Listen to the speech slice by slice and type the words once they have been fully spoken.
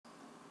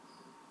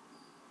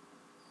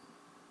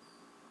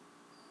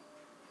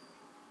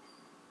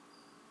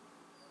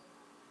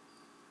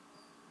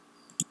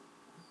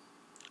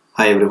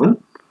Hi everyone,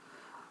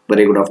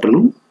 very good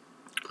afternoon.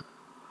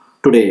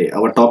 Today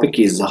our topic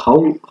is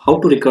how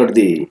to record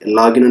the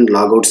login and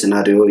logout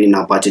scenario in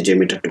Apache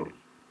JMeter tool.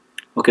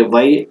 Okay,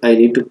 why I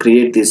need to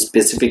create this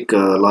specific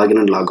login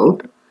and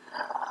logout?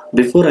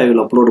 Before I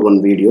will upload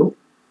one video.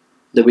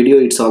 The video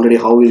it's already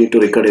how we need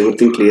to record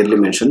everything clearly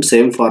mentioned,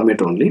 same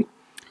format only.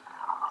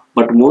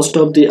 But most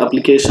of the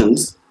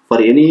applications for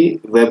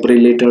any web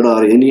related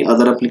or any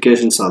other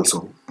applications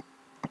also,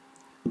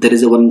 there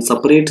is a one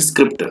separate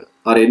script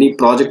or any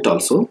project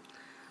also.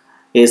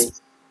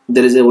 Yes,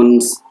 there is a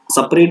one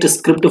separate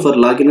script for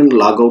login and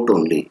logout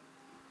only.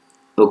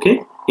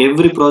 Okay,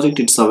 every project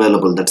it's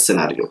available that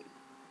scenario.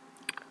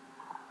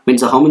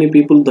 Means how many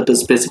people that a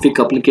specific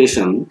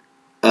application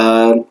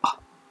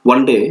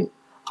one day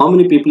how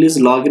many people is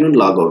login and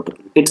logout.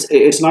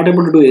 It's not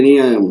able to do any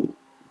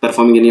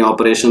performing any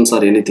operations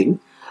or anything,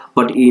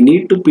 but you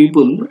need to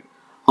people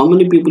how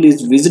many people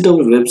is visit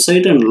our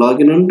website and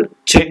login and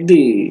check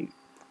the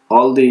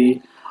all the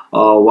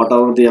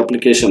whatever the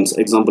applications.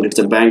 Example, it's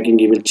a banking,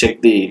 you will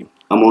check the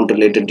amount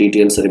related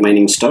details,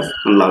 remaining stuff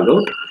and log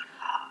out.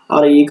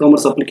 Or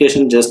e-commerce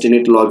application, just you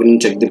need to log in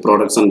and check the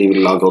products and you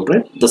will log out,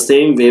 right? The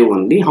same way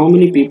only, how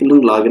many people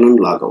will log in and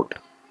log out.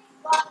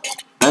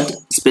 That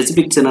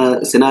specific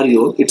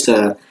scenario, it's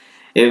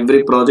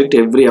every project,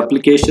 every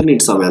application,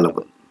 it's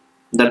available.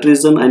 That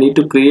reason I need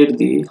to create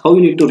the how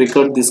you need to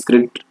record the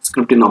script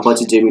in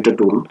Apache JMeter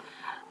tool.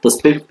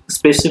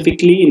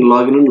 Specifically in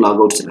login and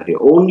logout scenario,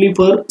 only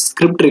for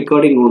script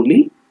recording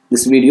only.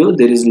 This video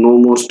there is no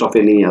more stuff,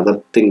 any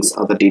other things,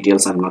 other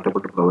details I'm not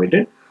able to provide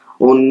it.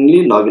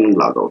 Only login and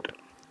logout.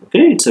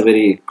 Okay, it's a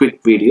very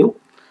quick video.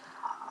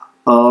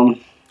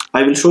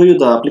 I will show you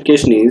the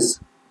application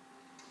is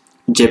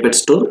JPEG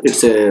store.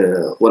 It's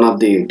a one of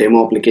the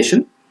demo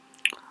application.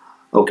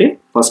 Okay,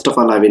 first of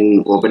all I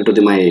will open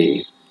to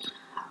my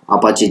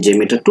Apache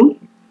JMeter tool.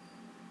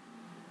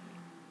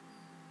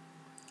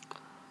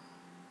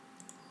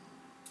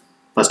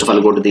 First of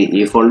all, go to the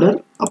E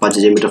folder,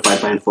 Apache JMeter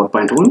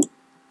 5.4.1,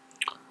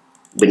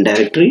 bin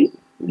directory.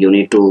 You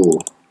need to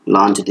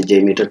launch the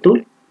JMeter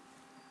tool.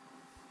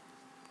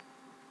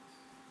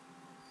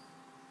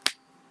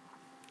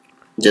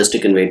 Just you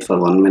can wait for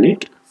 1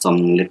 minute. Some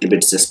little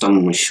bit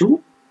system issue.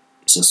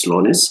 It's a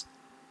slowness.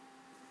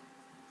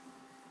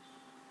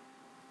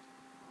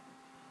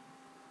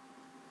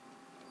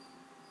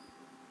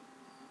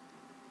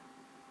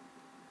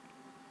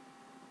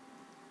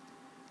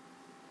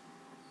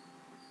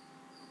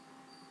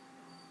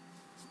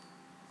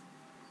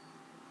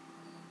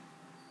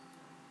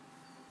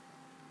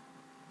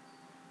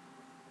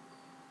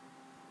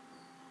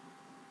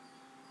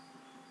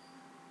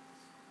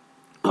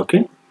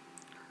 Okay,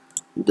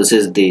 this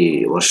is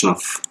the version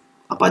of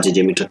Apache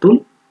JMeter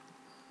tool.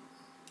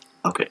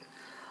 Okay,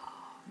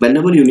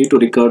 whenever you need to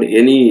record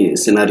any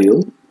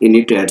scenario, you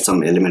need to add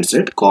some elements,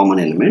 right? Common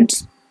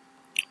elements.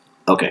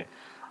 Okay,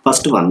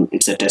 first one,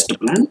 it's a test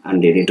plan,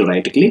 and you need to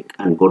right click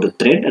and go to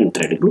thread and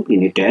thread group. You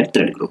need to add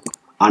thread group.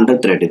 Under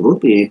thread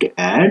group, you need to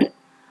add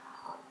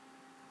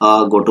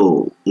go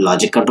to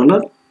logic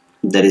controller.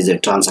 There is a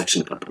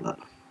transaction controller.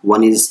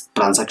 One is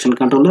transaction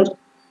controller.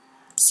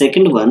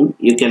 Second one,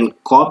 you can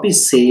copy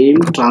same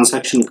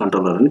transaction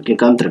controller and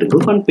click on thread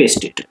group and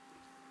paste it.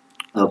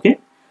 Okay,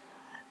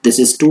 this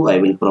is 2 I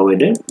will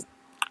provide it.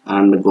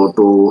 And go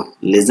to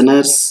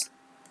listeners,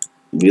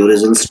 view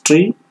results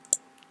tree.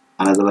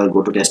 Another one,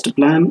 go to test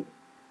plan,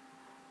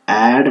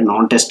 add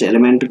non-test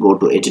element, go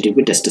to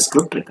HTTP test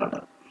script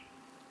recorder.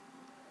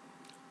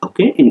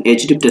 Okay, in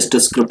HTTP test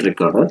script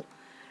recorder,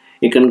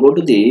 you can go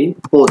to the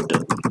port.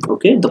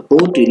 Okay, the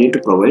port you need to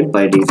provide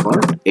by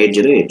default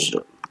 8080.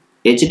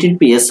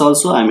 HTTPS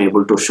also I am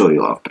able to show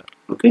you after.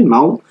 Okay,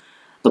 now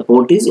the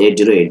port is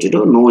 8080,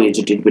 no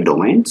HTTP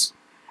domains.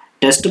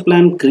 Test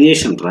plan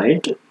creation,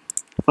 right?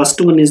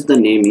 First one is the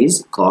name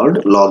is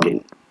called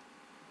login.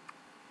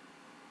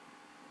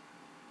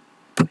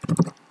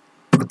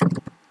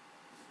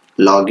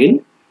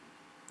 Login.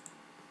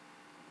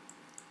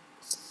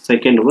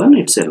 Second one,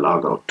 it's a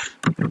logout.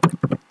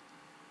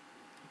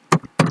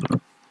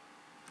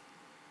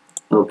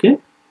 Okay,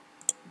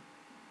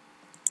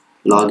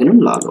 login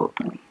and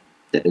logout.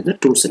 There is the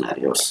 2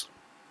 scenarios.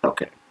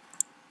 Okay,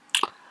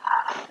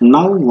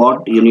 now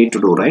what you need to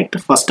do, right?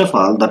 First of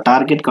all, the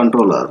target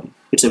controller,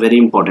 it's a very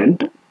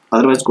important.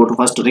 Otherwise, go to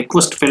first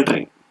request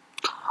filtering.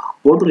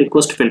 Go to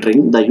request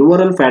filtering, the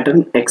URL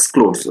pattern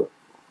excludes.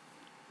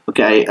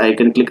 Okay, I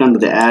can click on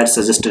the add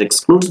suggested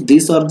excludes.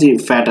 These are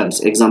the patterns.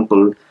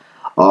 Example,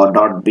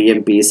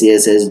 .bmp,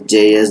 css,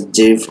 js,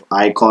 gif,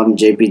 icon,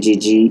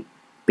 jpg,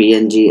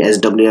 png,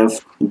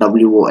 swf,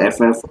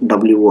 woff,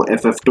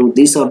 woff2.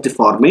 These are the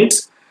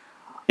formats.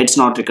 It's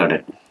not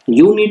recorded.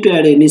 You need to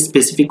add any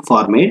specific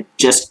format.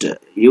 Just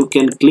you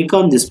can click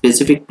on the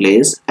specific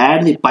place,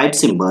 add the pipe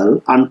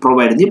symbol and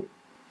provide the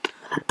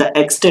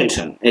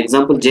extension.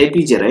 Example,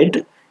 jpg,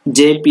 right?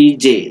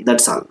 jpj,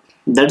 that's all.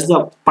 That's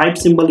the pipe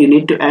symbol you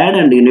need to add,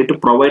 and you need to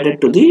provide it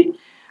to the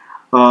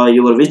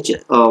your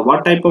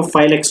what type of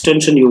file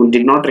extension you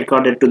did not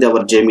record it to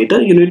our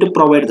JMeter, you need to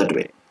provide that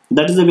way.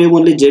 That is the way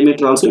only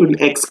JMeter also will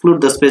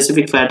exclude the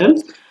specific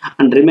patterns,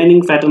 and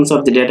remaining patterns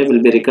of the data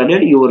will be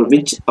recorded your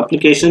which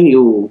application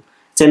you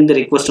send the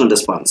request and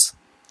response.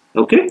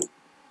 Okay,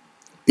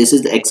 this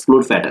is the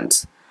exclude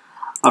patterns.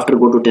 After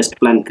go to test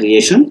plan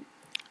creation,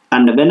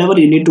 and whenever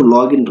you need to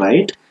log in,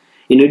 right,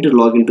 you need to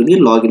log into the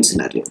login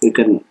scenario. You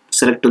can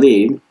select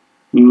the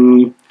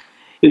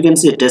you can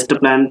see test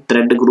plan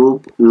thread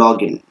group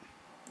login.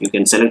 You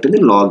can select the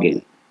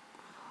login.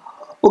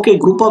 Okay,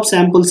 group of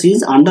samples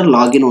is under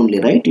login only,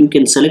 right? You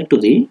can select to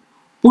the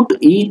put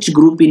each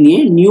group in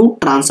a new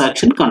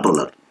transaction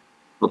controller.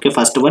 Okay,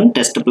 first one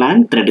test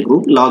plan thread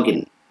group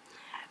login.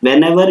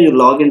 Whenever you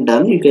login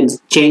done, you can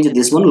change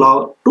this one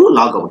log to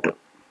logout.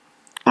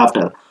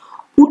 After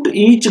put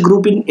each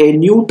group in a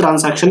new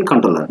transaction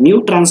controller.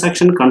 New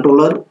transaction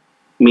controller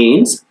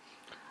means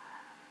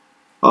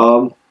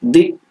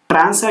the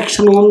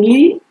transaction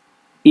only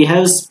he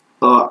has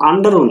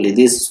under only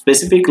this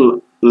specific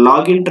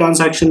login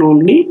transaction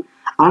only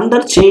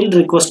under child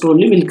request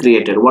only will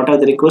created. What are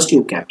the requests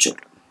you captured?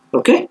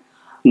 Okay,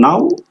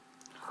 now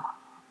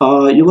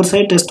your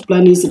site test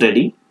plan is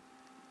ready.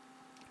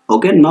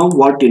 Okay, now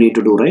what you need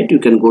to do, right? You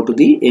can go to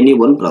the any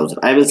one browser.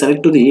 I will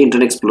select to the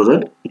Internet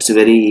Explorer. It's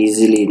very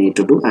easily need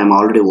to do. I am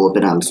already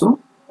open also.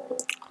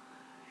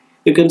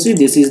 You can see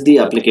this is the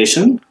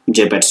application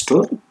JPEG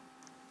store,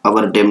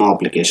 our demo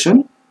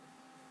application.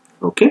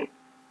 Okay.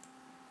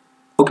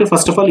 Okay,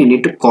 first of all you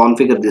need to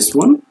configure this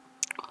one.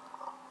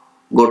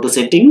 Go to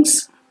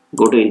settings,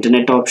 go to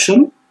internet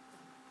option,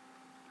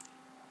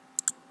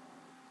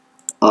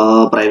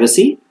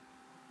 privacy,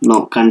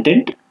 no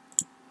content.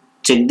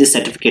 Check the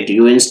certificate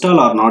you install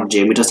or not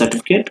JMeter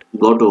certificate.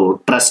 Go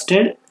to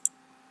trusted,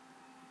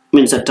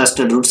 means a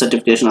trusted root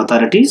certification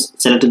authorities.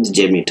 Select the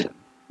JMeter.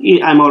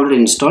 I am already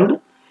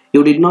installed.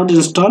 You did not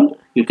install,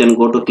 you can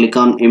go to click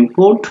on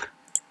import,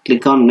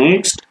 click on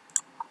next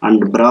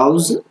and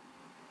browse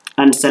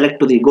and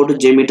select to the go to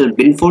JMeter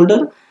bin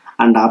folder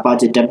and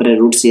Apache temporary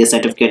root CS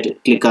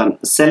certificate. Click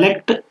on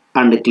select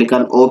and click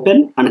on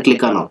open and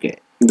click on OK.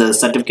 The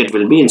certificate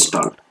will be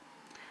installed.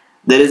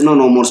 There is no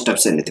more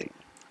steps anything.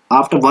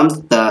 After once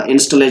the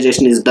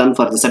installation is done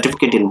for the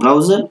certificate in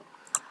browser,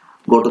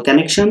 go to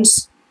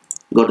connections,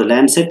 go to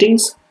LAN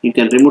settings. You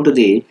can remove to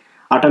the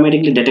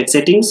automatically detect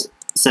settings.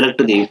 Select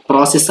to the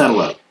process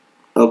server.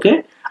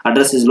 Okay,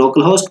 address is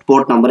localhost,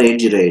 port number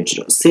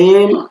 8080.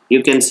 Same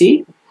you can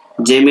see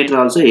JMeter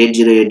also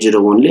 8080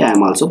 only. I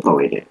am also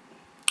provided.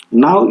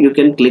 Now you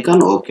can click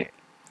on OK.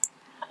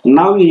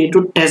 Now you need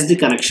to test the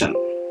connection.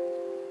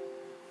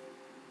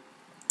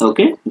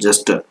 Okay,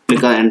 just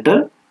click on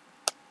enter.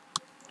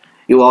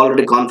 You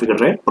already configured,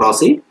 right?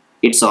 Proxy,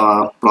 it's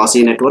a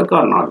proxy network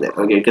or not there.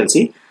 Okay, you can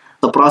see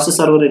the process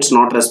server it's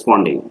not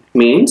responding,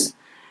 means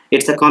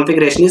it's the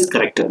configuration is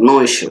correct,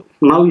 no issue.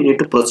 Now you need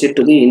to proceed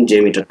to the in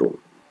JMeter tool.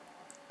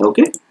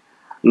 Okay,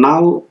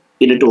 now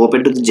you need to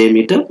open to the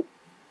JMeter.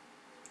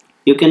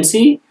 You can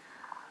see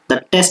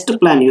the test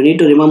plan. You need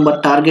to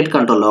remember target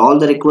controller. All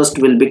the requests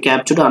will be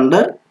captured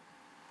under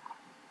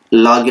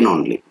login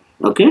only.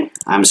 Okay,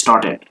 I'm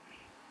started.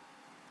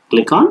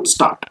 Click on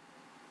start.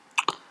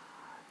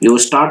 You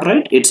start,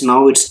 right? It's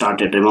now it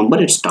started. Remember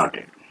it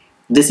started.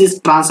 This is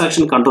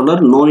transaction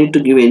controller. No need to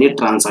give any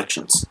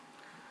transactions.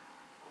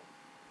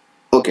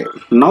 Okay,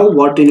 now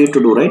what you need to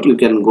do, right? You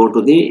can go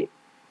to the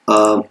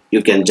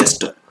you can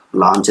just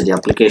launch the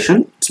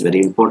application. It's very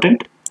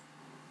important.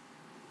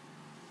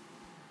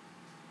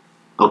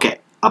 Okay,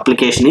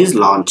 application is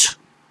launch.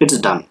 It's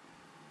done.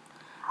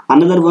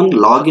 Another one,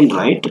 login,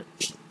 right?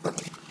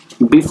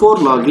 Before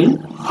login,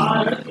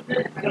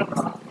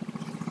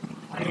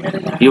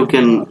 you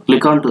can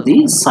click on to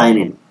the sign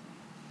in.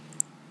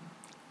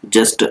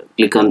 Just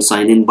click on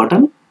sign in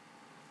button.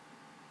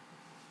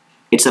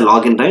 It's a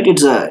login, right?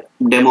 It's a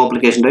demo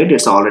application, right?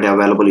 It's already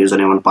available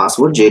username and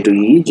password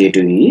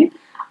J2E.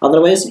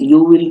 Otherwise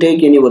you will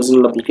take any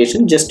original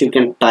application, just you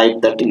can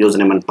type that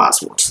username and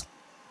passwords,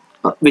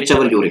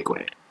 whichever you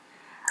require,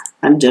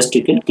 and just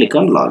you can click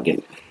on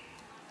login.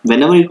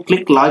 Whenever you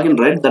click login,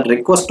 right, that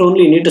request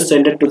only you need to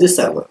send it to the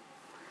server.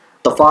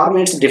 The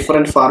formats,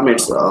 different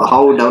formats,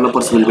 how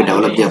developers will be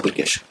develop the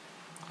application.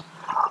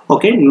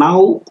 Okay,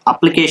 now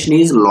application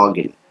is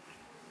login.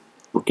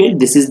 Okay,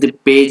 this is the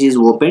page is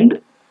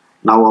opened.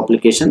 Now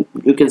application,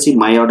 you can see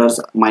my orders,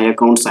 my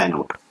account, sign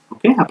out.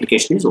 Okay,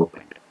 application is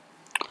opened.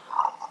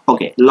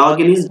 Okay,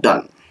 login is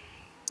done.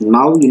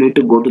 Now you need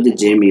to go to the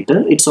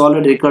JMeter. It's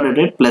already recorded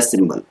at plus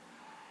symbol.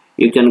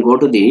 You can go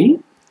to the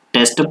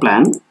test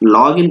plan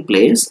login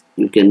place.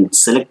 You can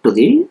select to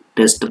the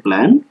test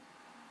plan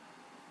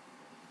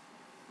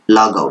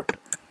logout.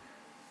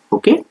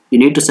 Okay, you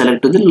need to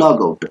select to the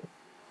logout.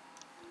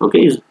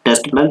 Okay,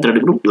 test plan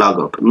thread group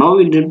logout. Now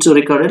we need to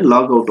record it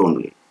logout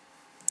only.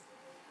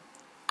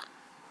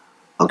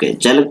 Okay,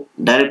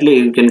 directly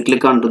you can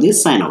click on to the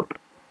sign out.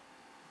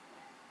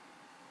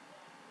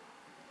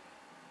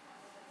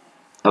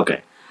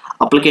 Okay,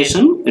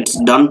 application it's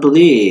done to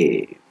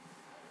the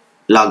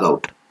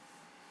logout.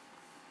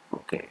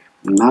 Okay,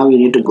 now you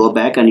need to go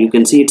back and you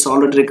can see it's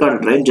already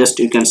recorded, right? Just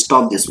you can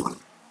stop this one.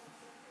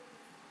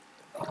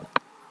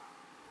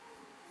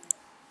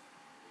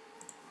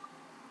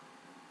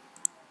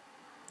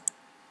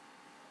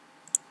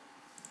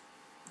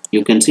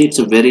 You can see it's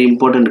a very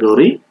important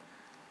query.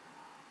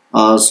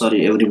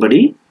 Sorry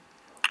everybody,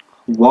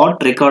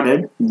 what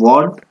recorded,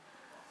 what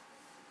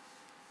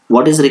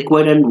is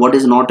required and what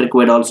is not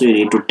required also you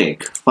need to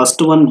take.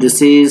 First one,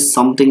 this is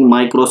something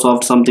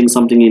Microsoft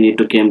something you need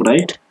to came,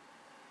 right?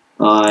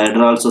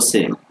 Header also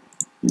same,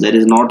 there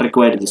is not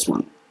required this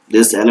one.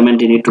 This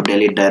element you need to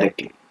delete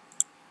directly,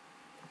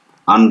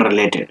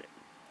 unrelated.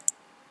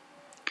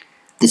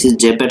 This is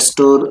JPEG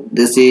store,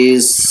 this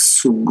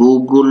is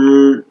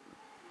Google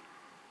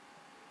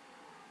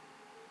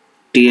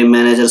TM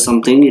manager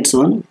something, it's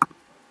one.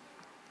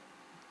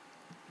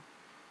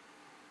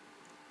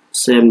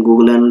 Same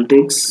Google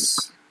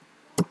Analytics.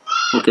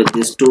 Okay,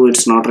 this two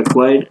it's not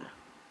required.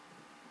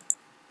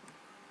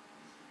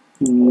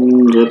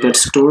 JPEG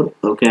store,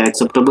 okay,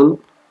 acceptable.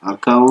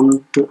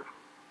 Account.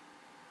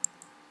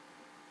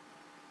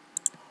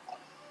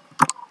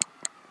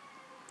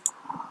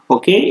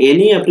 Okay,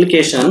 any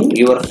application,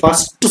 your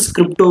first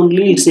script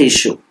only it's a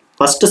issue.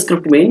 First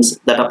script means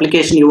that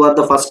application you are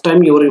the first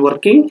time you are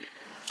working.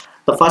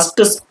 The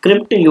first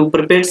script you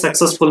prepared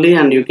successfully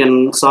and you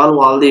can solve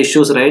all the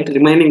issues, right?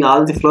 Remaining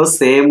all the flows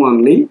same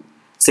only.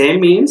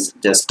 Same means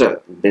just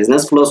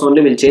business flows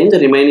only will change.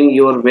 Remaining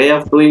your way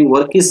of doing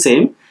work is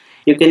same.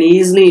 You can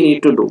easily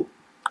need to do.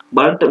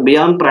 But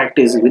beyond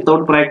practice,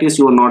 without practice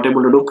you are not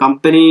able to do.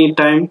 Company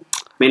time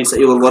means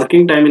your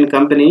working time in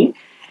company.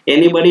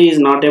 Anybody is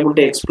not able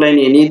to explain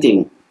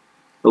anything.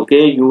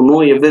 Okay, you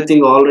know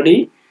everything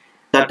already.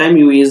 That time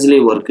you easily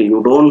work.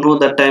 You don't know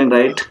that time,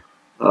 right?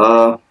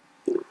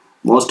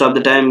 Most of the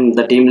time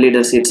the team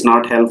leaders it's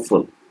not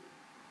helpful.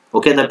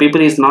 Okay, the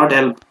people is not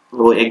help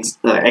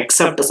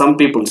except some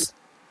peoples.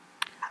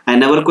 I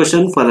never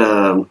question for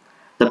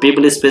the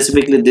people is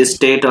specifically this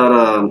state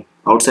or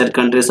outside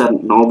countries or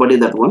nobody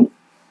that one.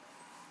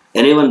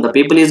 Anyone, the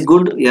people is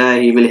good, yeah,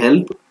 he will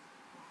help.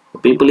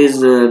 People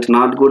is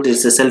not good,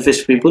 it's a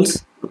selfish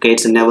peoples. Okay,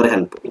 it's never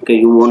help. Okay,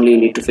 you only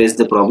need to face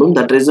the problem.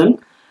 That reason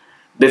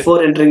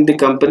before entering the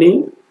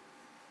company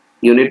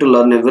you need to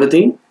learn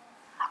everything.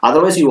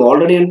 Otherwise you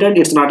already entered,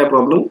 it's not a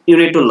problem, you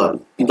need to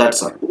learn,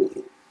 that's all.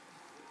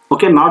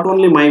 Okay, not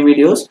only my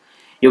videos,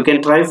 you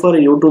can try for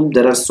YouTube.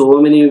 There are so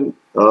many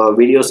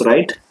videos,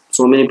 right?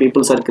 So many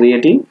people are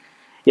creating.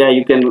 Yeah,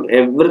 you can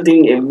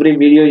every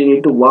video you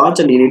need to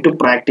watch and you need to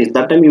practice.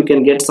 That time you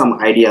can get some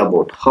idea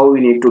about how you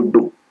need to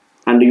do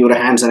and your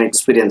hands and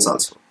experience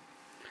also.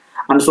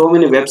 And so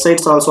many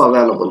websites also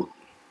available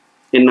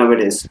in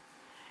nowadays.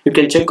 You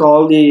can check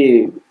all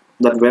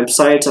that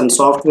websites and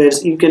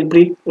softwares. You can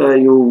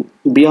you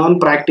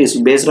beyond practice,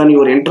 based on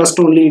your interest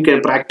only you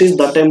can practice.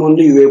 That time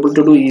only you able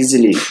to do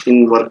easily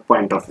in work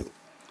point of view.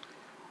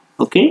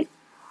 Okay,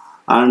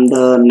 and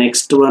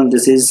next one,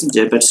 this is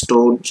JPEG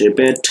store,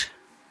 JPEG.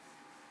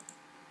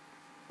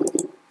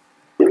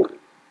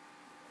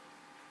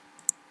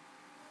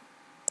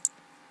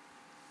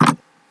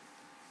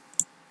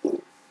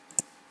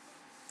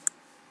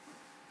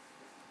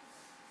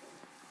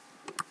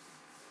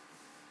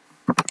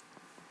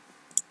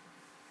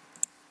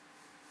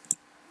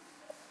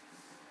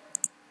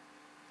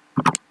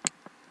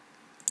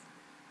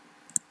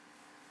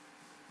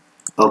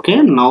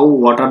 Okay, now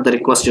what are the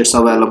requests it's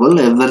available?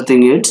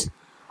 Everything is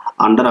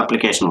under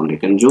application only. You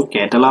can do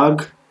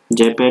catalog,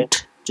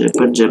 JPEG,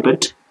 JPEG,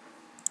 JPEG,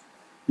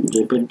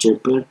 JPEG,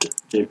 JPEG,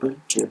 JPEG,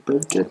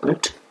 JPEG,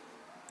 JPEG,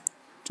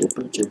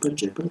 JPEG, JPEG,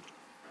 JPEG.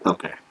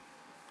 Okay,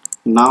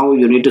 now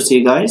you need to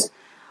see, guys,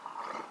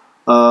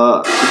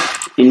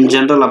 in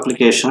general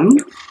application,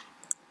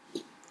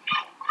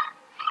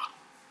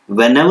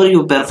 whenever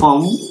you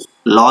perform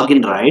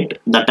login, right,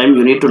 that time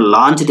you need to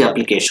launch the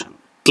application.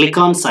 Click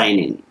on sign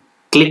in,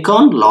 click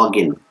on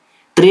login,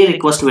 3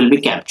 requests will be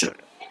captured.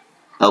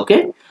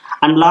 Okay,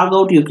 and log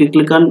out you can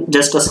click on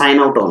just a sign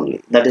out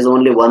only. That is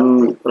only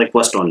one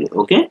request only.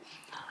 Okay,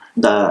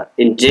 the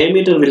in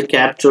JMeter will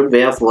capture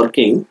way of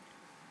working.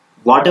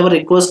 Whatever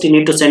request you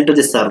need to send to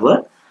the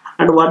server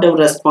and whatever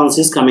response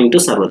is coming to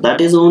server,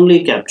 that is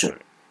only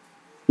captured,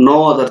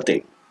 no other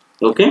thing.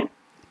 Okay,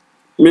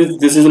 means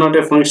this is not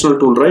a functional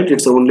tool, right?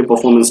 It's only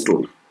performance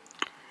tool.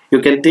 You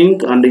can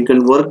think and you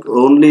can work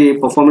only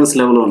performance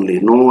level only,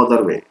 no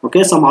other way.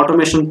 Okay, some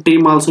automation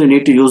team also you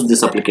need to use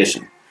this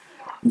application,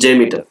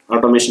 JMeter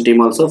automation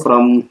team also.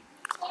 From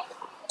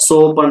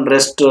SOAP and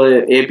REST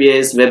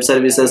APIs, web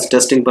services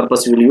testing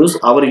purpose we will use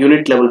our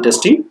unit level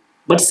testing,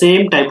 but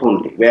same type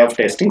only way of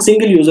testing.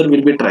 Single user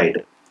will be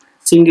tried.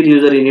 Single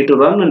user you need to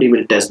run and you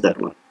will test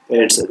that one.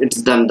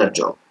 It's done that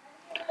job.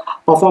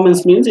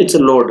 Performance means it's a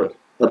load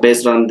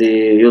based on the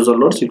user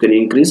loads. You can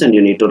increase and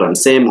you need to run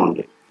same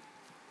only.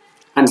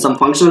 And some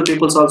functional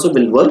peoples also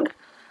will work,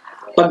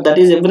 but that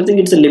is everything.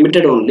 It's a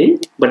limited only.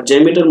 But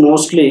JMeter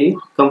mostly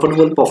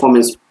comfortable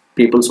performance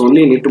peoples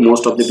only. You need to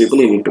most of the people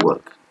you need to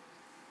work.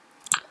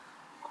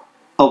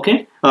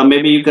 Okay,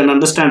 maybe you can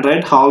understand,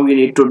 right, how we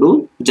need to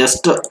do.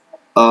 Just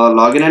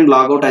login and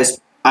logout.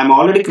 I'm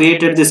already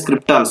created this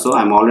script also.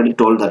 I'm already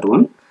told that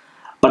one.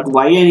 But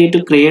why I need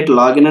to create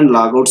login and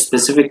logout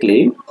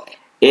specifically?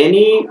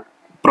 Any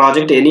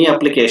project, any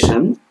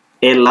application,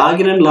 a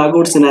login and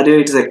logout scenario,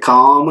 it is a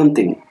common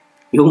thing.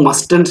 You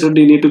must and should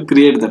you need to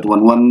create that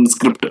one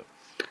script.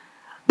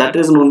 That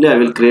reason only I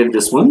will create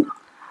this one.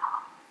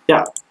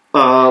 Yeah,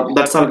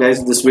 that's all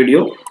guys, this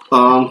video.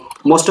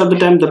 Most of the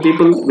time the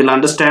people will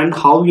understand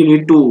how you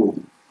need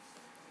to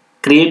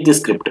create this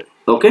script,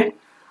 okay,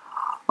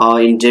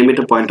 in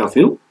JMeter point of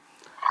view.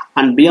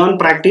 And beyond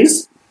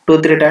practice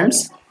 2-3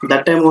 times,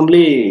 that time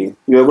only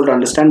you able to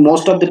understand.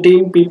 Most of the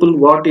team people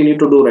what you need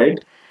to do, right?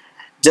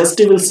 Just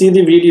you will see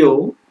the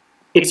video,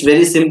 it's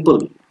very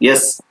simple.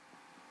 Yes,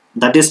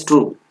 that is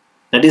true,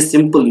 that is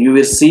simple, you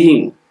are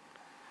seeing,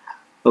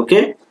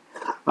 okay.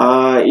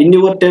 In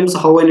your terms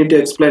how I need to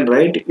explain,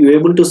 right? You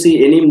able to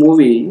see any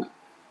movie,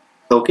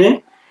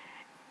 okay,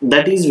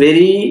 that is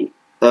very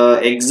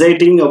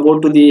exciting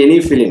about to the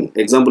any film,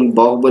 example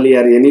Bahubali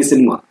or any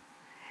cinema,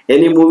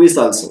 any movies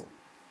also.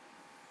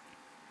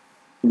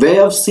 Way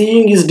of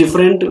seeing is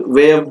different,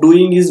 way of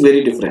doing is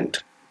very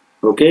different,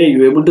 okay.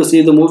 You able to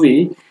see the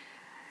movie,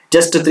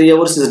 just 3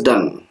 hours is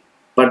done,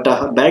 but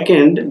back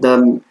end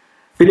the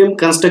film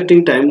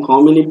constructing time,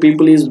 how many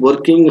people is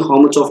working, how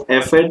much of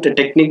effort,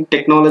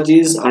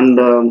 technologies, and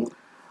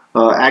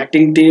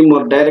acting team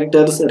or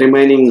directors,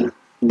 remaining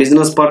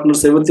business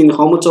partners, everything,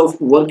 how much of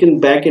work in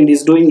back end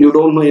is doing, you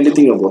don't know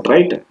anything about,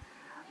 right?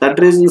 That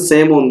reason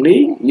same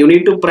only, you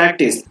need to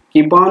practice,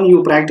 keep on,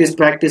 you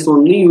practice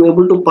only, you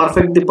able to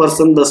perfect the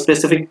person, the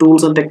specific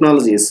tools and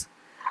technologies.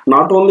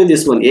 Not only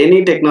this one,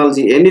 any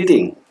technology,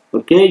 anything,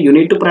 okay, you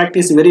need to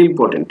practice, very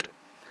important.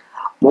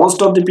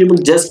 Most of the people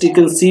just you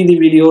can see the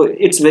video,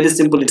 it's very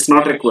simple, it's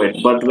not required,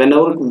 but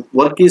whenever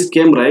work is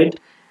came, right,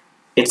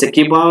 it's a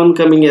keep on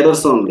coming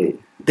errors only,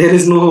 there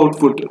is no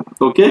output,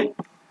 okay.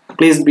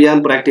 Please be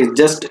on practice,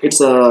 just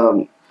it's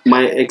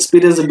my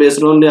experience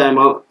based only.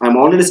 I'm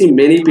already seeing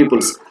many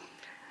people's,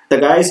 the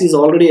guys is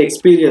already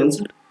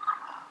experienced,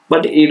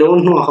 but he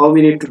don't know how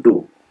we need to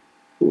do,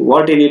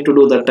 what he need to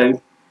do that time,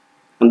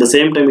 and the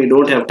same time he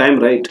don't have time,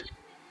 right?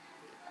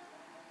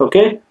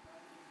 Okay,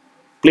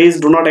 please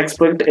do not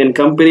expect in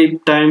company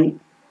time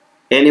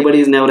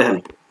anybody is never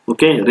help,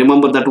 okay.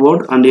 Remember that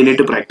word, and you need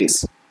to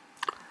practice.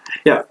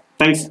 Yeah,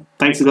 thanks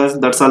guys,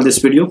 that's all this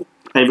video.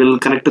 I will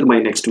connect to my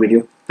next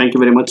video. Thank you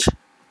very much.